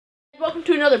welcome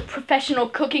to another professional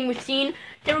cooking with Scene.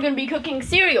 Today we're going to be cooking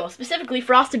cereal, specifically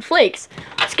Frosted Flakes.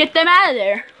 Let's get them out of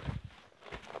there.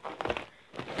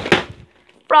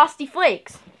 Frosty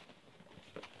Flakes.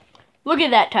 Look at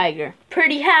that tiger.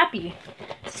 Pretty happy.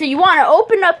 So you want to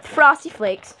open up the Frosty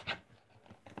Flakes.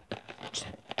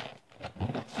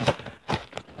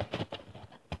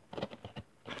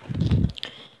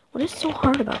 What is so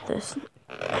hard about this?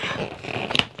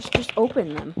 Just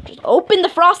open them. Just open the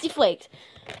Frosty Flakes.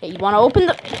 Okay, you want to open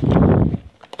the...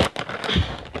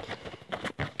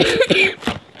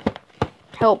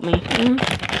 Help me. I'm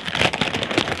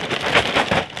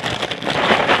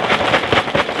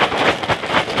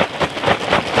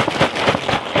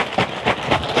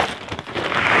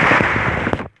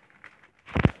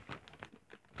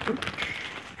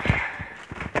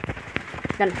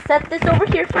gonna set this over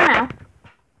here for now.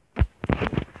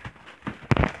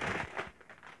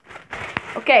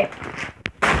 Okay.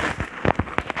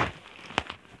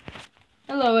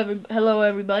 Hello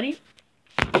everybody.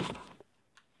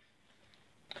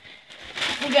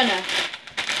 We're gonna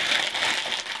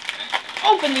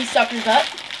open these suckers up.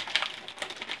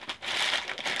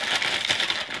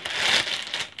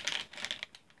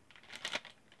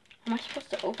 How am I supposed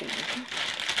to open it?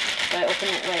 Do I open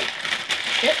it like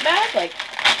shit bad? Like,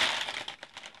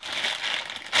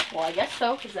 well, I guess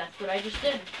so, because that's what I just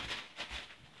did.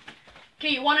 Okay,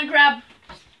 you want to grab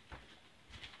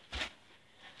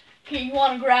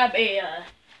a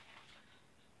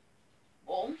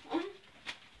bowl.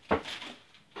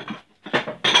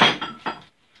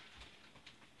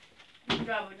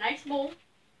 Grab a nice bowl.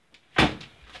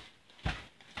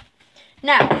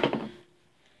 Now,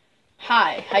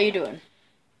 hi, how you doing?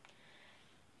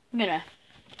 I'm gonna,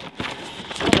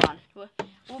 hold on.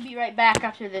 We'll be right back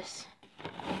after this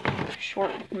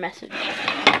short message.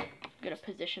 I'm gonna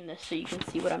position this so you can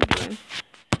see what I'm doing.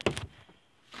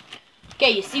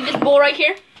 Okay, you see this bowl right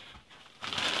here?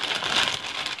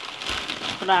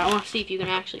 But I want to see if you can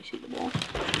actually see the bowl.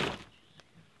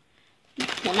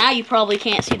 Well, now you probably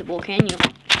can't see the bowl, can you?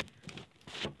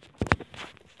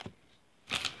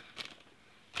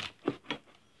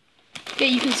 Okay,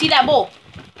 you can see that bowl.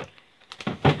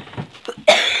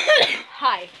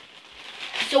 Hi.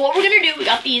 So what we're gonna do, we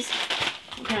got these.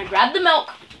 We're gonna grab the milk.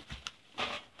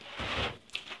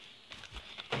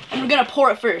 And we're gonna pour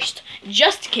it first.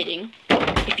 Just kidding.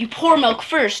 If you pour milk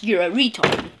first, you're a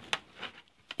retard.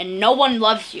 And no one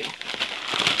loves you.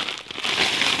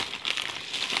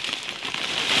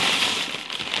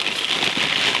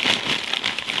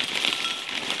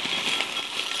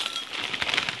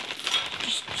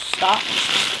 Just stop.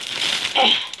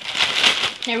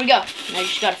 There we go. Now you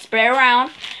just gotta spray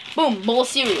around. Boom, bowl of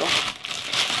cereal.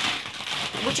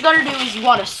 What you gotta do is you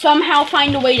wanna somehow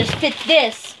find a way to fit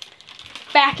this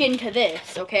back into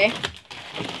this, okay?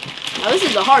 Now this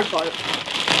is the hard part,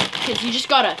 because you just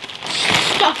gotta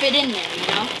stuff it in there, you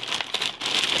know?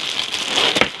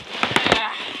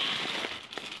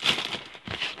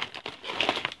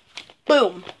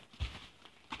 Boom.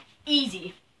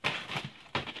 Easy.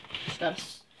 Just gotta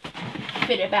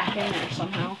fit it back in there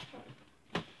somehow.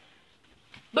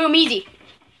 Boom, easy.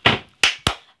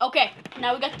 Okay,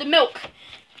 now we got the milk.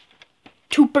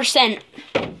 2%.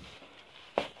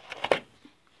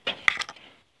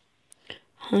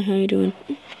 Hi, how you doing?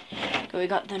 Okay, we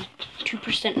got the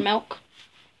 2% milk.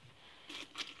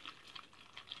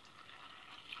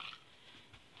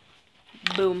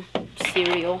 Boom,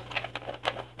 cereal.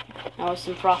 Now with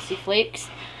some Frosty Flakes.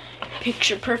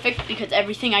 Picture perfect, because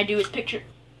everything I do is picture...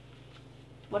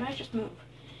 What did I just move?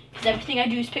 Because everything I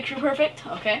do is picture perfect,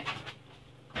 okay?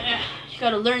 You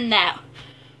gotta learn that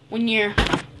when you're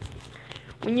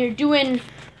doing...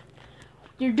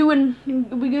 You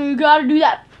gotta do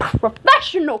that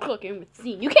professional cooking with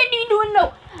Scene. You can't be doing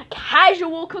no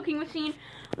casual cooking with Scene.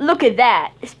 Look at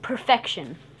that. It's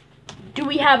perfection. Do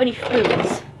we have any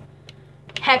foods?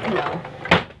 Heck no.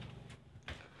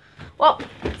 Well,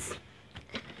 this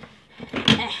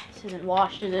isn't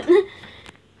washed, is it?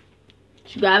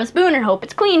 Should grab a spoon and hope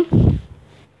it's clean.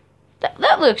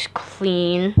 That looks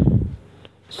clean.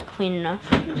 It's clean enough.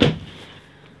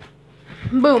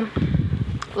 Boom.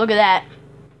 Look at that.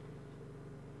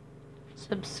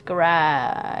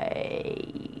 Subscribe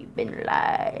and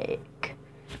like.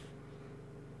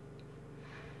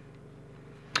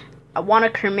 I want a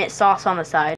Kermit sauce on the side.